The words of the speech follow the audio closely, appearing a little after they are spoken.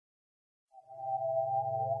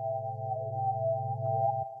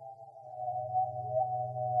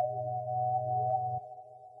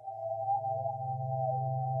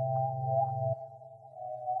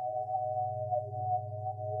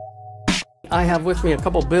I have with me a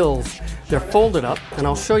couple bills. They're folded up, and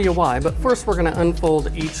I'll show you why. But first, we're going to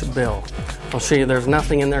unfold each bill. I'll show you there's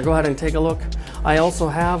nothing in there. Go ahead and take a look. I also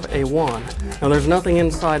have a 1. Now, there's nothing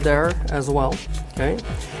inside there as well, okay?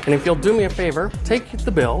 And if you'll do me a favor, take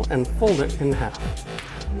the bill and fold it in half.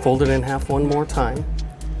 Fold it in half one more time.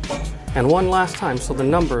 And one last time, so the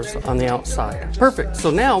number's on the outside. Perfect.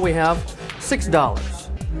 So now we have $6.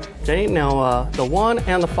 Okay, now the 1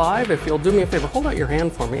 and the 5, if you'll do me a favor, hold out your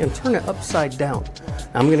hand for me and turn it upside down.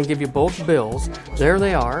 Now, I'm going to give you both bills. There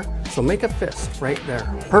they are. So make a fist right there.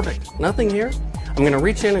 Perfect. Nothing here. I'm going to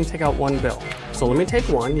reach in and take out one bill. So let me take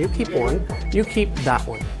one. You keep one. You keep that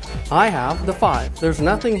one. I have the 5. There's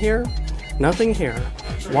nothing here. Nothing here.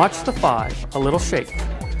 Watch the 5. A little shake.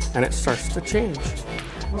 And it starts to change.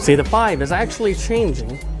 See, the 5 is actually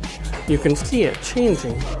changing. You can see it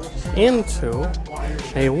changing into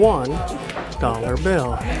a $1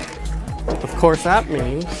 bill. Of course, that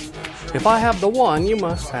means if I have the 1, you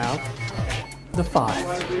must have the 5.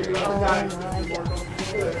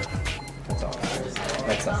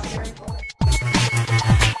 That's all.